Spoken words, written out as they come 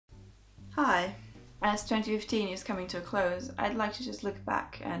Hi. As 2015 is coming to a close, I'd like to just look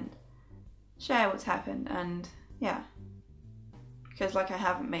back and share what's happened, and yeah. Because I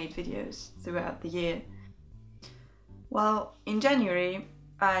haven't made videos throughout the year. Well, in January,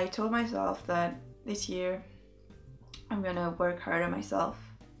 I told myself that this year I'm gonna work hard on myself.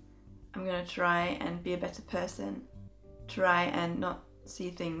 I'm gonna try and be a better person. Try and not see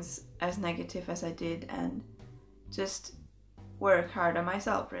things as negative as I did, and just work hard on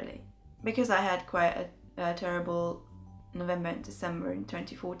myself, really. Because I had quite a terrible November and December in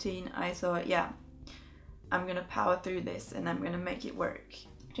 2014, I thought, yeah, I'm gonna power through this and I'm gonna make it work.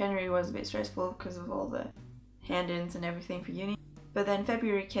 January was a bit stressful because of all the hand-ins and everything for uni. But then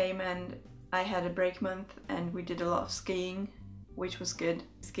February came and I had a break month and we did a lot of skiing, which was good.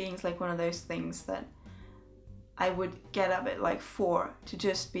 Skiing is one of those things that I would get up at 4 to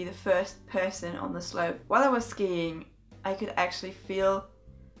just be the first person on the slope. While I was skiing, I could actually feel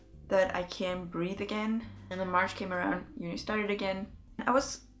that I can breathe again. And then March came around, uni started again. I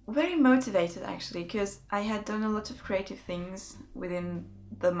was very motivated actually, because I had done a lot of creative things within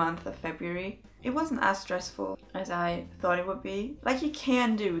the month of February. It wasn't as stressful as I thought it would be. You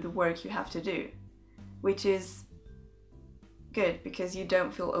can do the work you have to do, which is good because you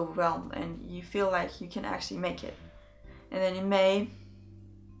don't feel overwhelmed and you feel like you can actually make it. And then in May,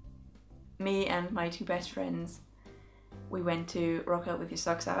 me and my two best friends, we went to Rock Out With Your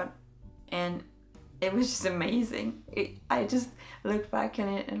Socks Out, and it was just amazing. I just look back on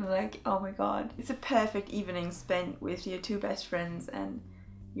it and oh my god. It's a perfect evening spent with your two best friends and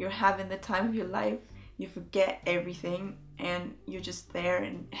you're having the time of your life. You forget everything and you're just there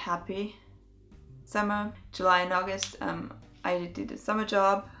and happy. Summer, July and August, I did a summer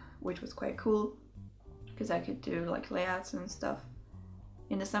job, which was quite cool because I could do layouts and stuff.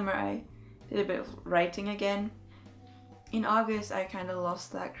 In the summer I did a bit of writing again. In August I kind of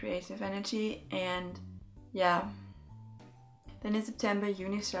lost that creative energy, and yeah. Then in September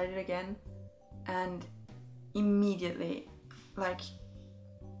uni started again, and immediately,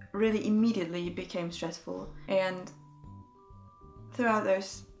 really immediately it became stressful. And throughout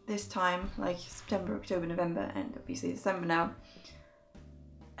this time, September, October, November, and obviously December now,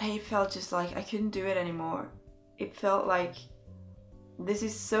 I felt just I couldn't do it anymore. It felt like this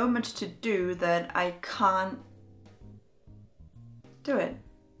is so much to do that I can't do it.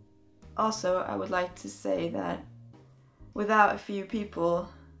 Also, I would like to say that without a few people,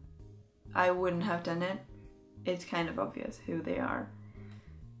 I wouldn't have done it. It's kind of obvious who they are.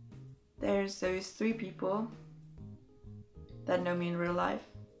 There's those 3 people that know me in real life.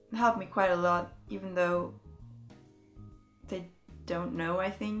 It helped me quite a lot, even though they don't know, I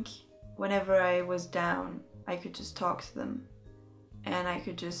think. Whenever I was down, I could just talk to them and I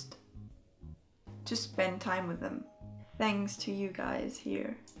could just spend time with them. Thanks to you guys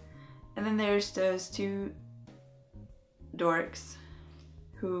here. And then there's those 2 dorks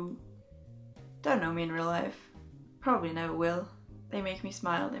who don't know me in real life, probably never will. They make me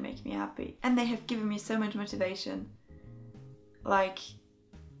smile, they make me happy, and they have given me so much motivation.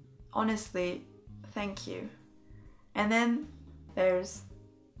 Honestly, thank you. And then there's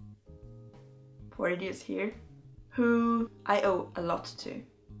 4 idiots here who I owe a lot to,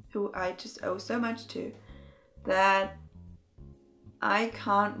 who I just owe so much to that I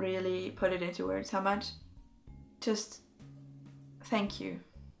can't really put it into words how much. Just thank you.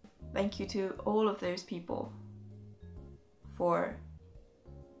 Thank you to all of those people for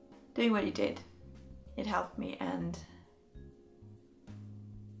doing what you did. It helped me, and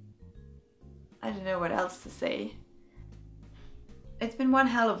I don't know what else to say. It's been one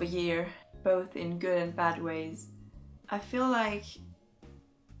hell of a year, both in good and bad ways. I feel like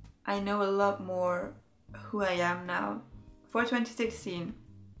I know a lot more who I am now. For 2016,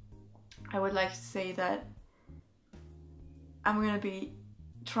 I would like to say that I'm gonna be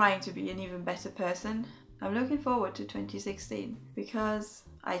trying to be an even better person. I'm looking forward to 2016 because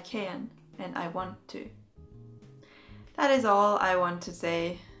I can and I want to. That is all I want to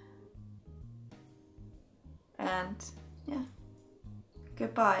say. And yeah,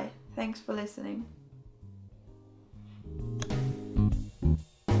 goodbye. Thanks for listening.